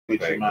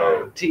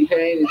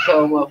T-Pain is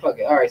cold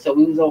motherfucker. All right, so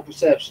we was on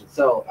perception.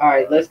 So, all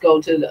right, let's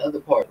go to the other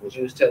part. What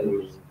you was telling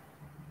me.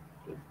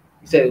 You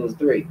said it was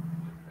 3.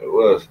 It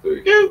was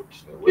 3.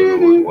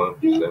 Women was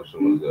 1,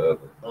 perception was the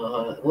other.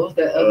 What was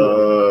that other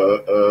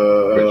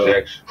one?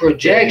 Projection.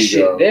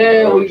 Projection.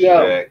 There we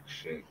go.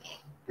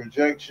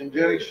 Projection.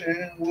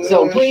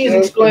 So please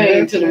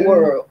explain to the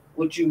world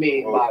what you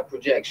mean by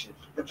projection.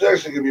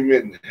 Projection can be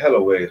meant in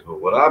hella ways,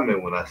 but what I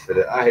meant when I said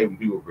it, I hate when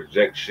people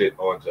project shit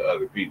onto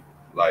other people.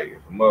 Like, if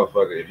a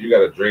motherfucker, if you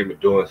got a dream of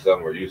doing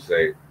something where you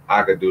say,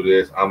 I could do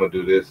this, I'm gonna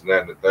do this and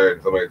that and the third,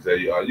 and somebody tell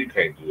you, oh, you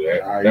can't do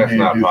that. That's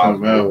not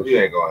possible. You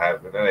ain't gonna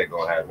happen. That ain't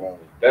gonna happen.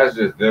 That's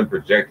just them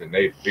projecting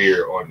their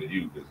fear onto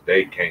you because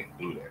they can't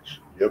do that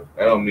shit. Yep.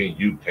 That don't mean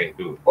you can't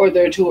do it. Or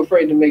they're too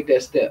afraid to make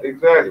that step.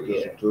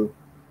 Exactly. Yeah.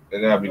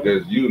 And now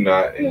because you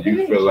not and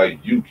you feel like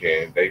you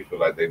can, they feel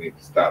like they need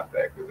to stop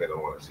that because they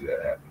don't want to see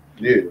that happen.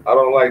 Yeah. I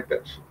don't like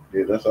that shit.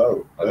 Yeah, that's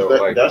all.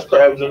 That's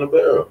crabs in the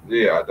barrel.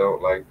 Yeah, I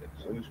don't like that.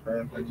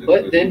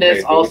 But then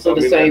that's also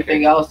the same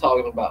thing I was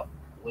talking about.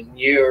 When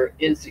you're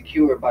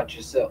insecure about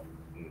yourself,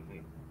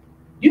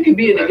 you can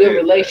be in a good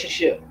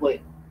relationship, but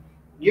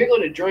you're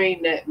going to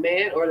drain that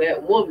man or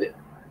that woman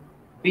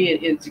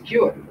being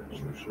insecure.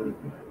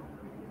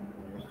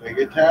 They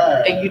get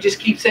tired. And you just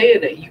keep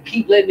saying that. You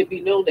keep letting it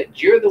be known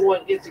that you're the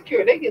one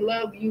insecure. They can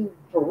love you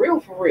for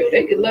real.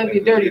 They can love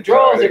your dirty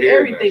draws and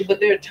everything,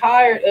 but they're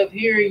tired of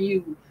hearing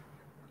you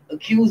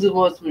accuse them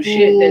of some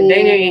shit that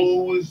they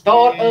ain't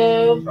thought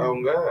of or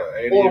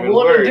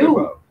want to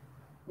do.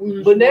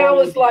 But now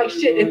it's like,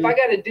 shit, if I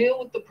got to deal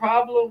with the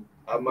problem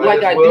I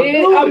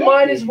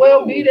might as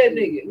well be that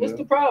nigga. What's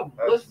the problem?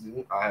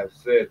 I have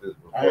said this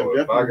before.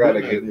 If I'm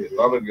gonna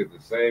get the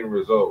same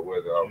result,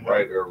 whether I'm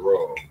right or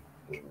wrong,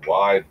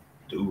 why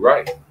do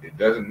right? It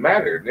doesn't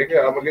matter,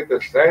 nigga. I'm gonna get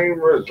the same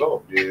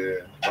result. Yeah.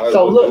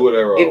 So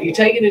look, if you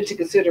take it into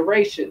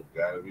consideration,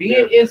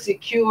 being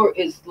insecure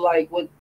is like what